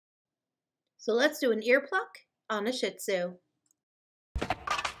So let's do an ear pluck on a Shih Tzu.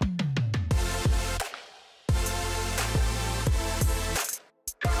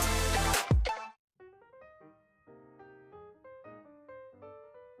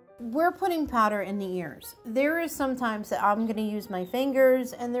 We're putting powder in the ears. There is sometimes that I'm going to use my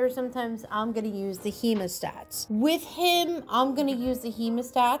fingers, and there are sometimes I'm going to use the hemostats. With him, I'm going to use the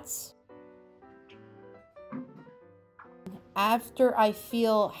hemostats. After I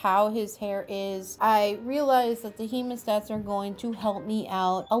feel how his hair is, I realize that the hemostats are going to help me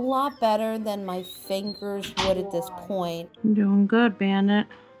out a lot better than my fingers would at this point. I'm doing good, Bandit.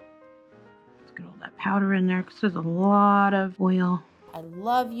 Let's get all that powder in there because there's a lot of oil. I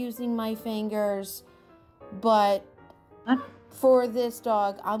love using my fingers, but for this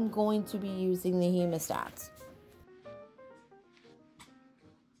dog, I'm going to be using the hemostats.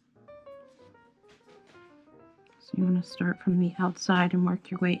 So you want to start from the outside and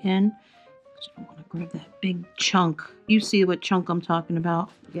work your way in. Because you don't want to grab that big chunk. You see what chunk I'm talking about.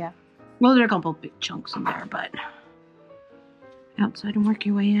 Yeah. Well, there are a couple big chunks in there, but outside and work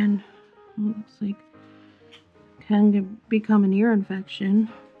your way in. Well, it looks like can become an ear infection,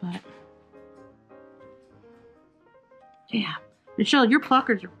 but yeah. Michelle, your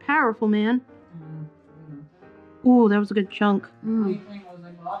pluckers are powerful, man. Ooh, that was a good chunk. The thing was,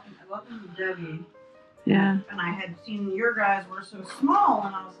 I bought them to Debbie. Yeah. And I had seen your guys were so small,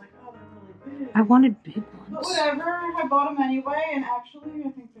 and I was like, oh, they're really big. I wanted big ones. But whatever, I bought them anyway, and actually, I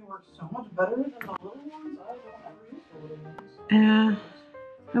think they work so much better than the little ones. I don't ever use the little ones. Yeah.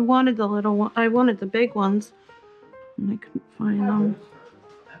 I wanted the little one. I wanted the big ones. And I couldn't find them.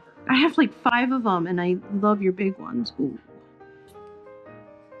 I have like 5 of them, and I love your big ones. Ooh.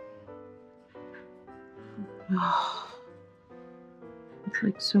 Oh. It's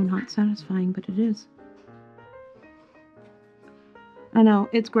like so not satisfying, but it is. I know,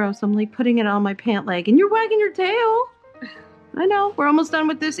 it's gross. I'm like putting it on my pant leg, and you're wagging your tail. I know. We're almost done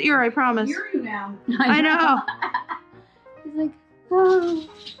with this ear, I promise. I hear you now. I know. He's like, oh,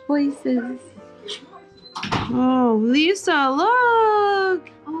 voices. Oh, Lisa, look!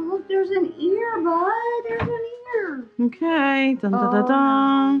 Oh, look, there's an ear, bud. There's an ear. Okay. Dun, dun, dun,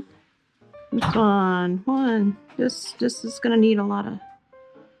 dun. This one. This is gonna need a lot of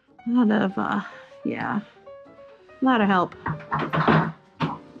help.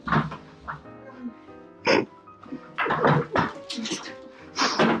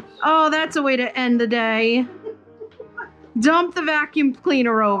 Oh, that's a way to end the day. Dump the vacuum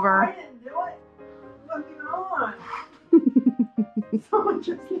cleaner over. I didn't do it. Fucking on. Someone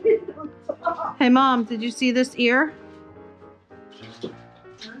just laid it on top. Hey, Mom, did you see this ear?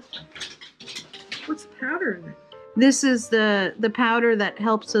 What's the powder in it? This is the powder that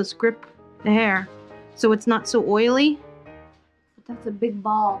helps us grip the hair, so it's not so oily. But that's a big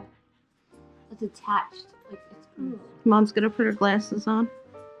ball. It's attached. Like it's Mom's gonna put her glasses on.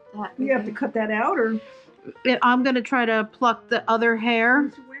 that. You have to cut that out, or? I'm gonna try to pluck the other hair.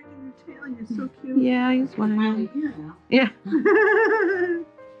 He's wagging your tail, and you're so cute. Yeah, he's wagging. Here now. Yeah.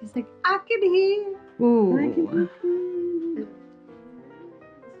 He's like, I can hear. Ooh.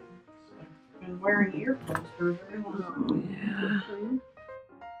 Been wearing earplugs for a very long time.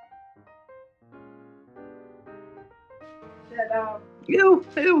 Yeah. That, Ew.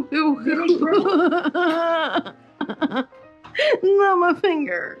 No, my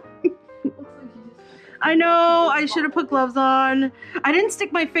finger. I know, I should have put gloves on. I didn't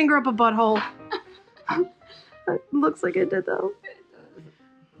stick my finger up a butthole. It looks like I did though.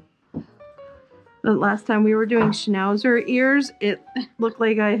 The last time we were doing Schnauzer ears, it looked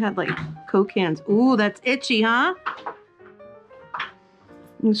like I had like Coke cans. Ooh, that's itchy, huh?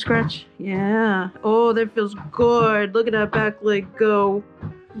 And scratch. Yeah. Oh, that feels good. Look at that back leg go.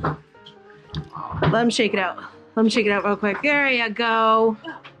 Let him shake it out. Let me shake it out real quick. There you go.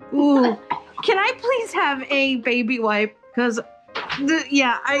 Ooh. Can I please have a baby wipe? Because,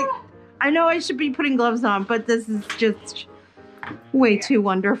 yeah, I know I should be putting gloves on, but this is just way too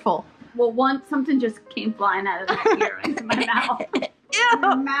wonderful. Well, something just came flying out of that ear into my mouth.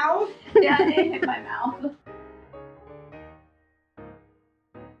 Your mouth? Yeah, it hit my mouth.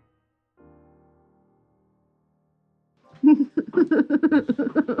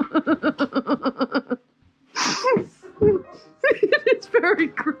 It's very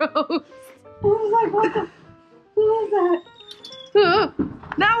gross. I was like, what was that?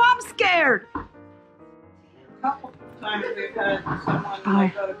 Now I'm scared. A couple times we've had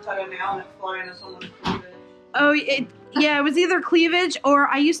someone go to cut a nail and it fly into someone's cleavage. Oh, yeah, it was either cleavage or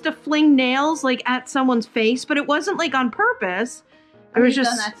I used to fling nails like at someone's face, but it wasn't like on purpose. It was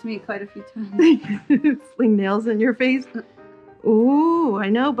just done that to me quite a few times. fling nails in your face. Ooh, I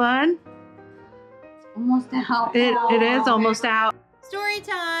know, bud. Almost out. It is almost out. Story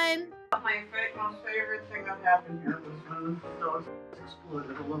time. My most favorite thing that happened here was when the dogs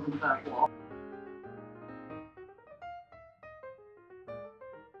exploded along the back wall.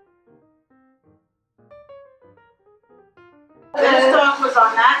 This dog was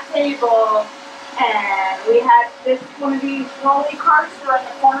on that table, and we had one of these rolly carts in the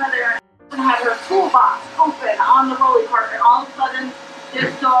corner there, and had her toolbox open on the rolly cart, and all of a sudden,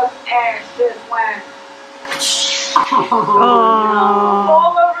 this dog's ass just went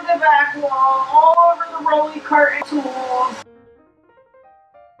all over the back wall, all over the rolly cart and tools.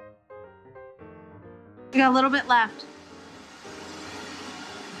 We got a little bit left.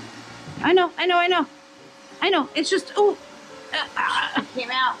 I know. It's just, ooh. Came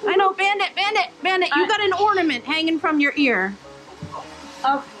out. I know, Bandit. You got an ornament hanging from your ear.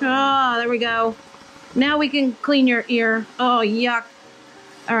 Oh. Oh, there we go. Now we can clean your ear. Oh, yuck.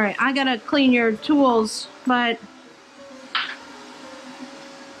 All right, I gotta clean your tools, but...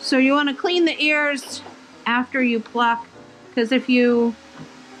 So you want to clean the ears after you pluck, because if you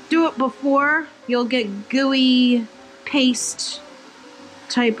do it before, you'll get gooey paste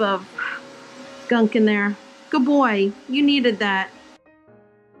type of gunk in there. Good boy, you needed that.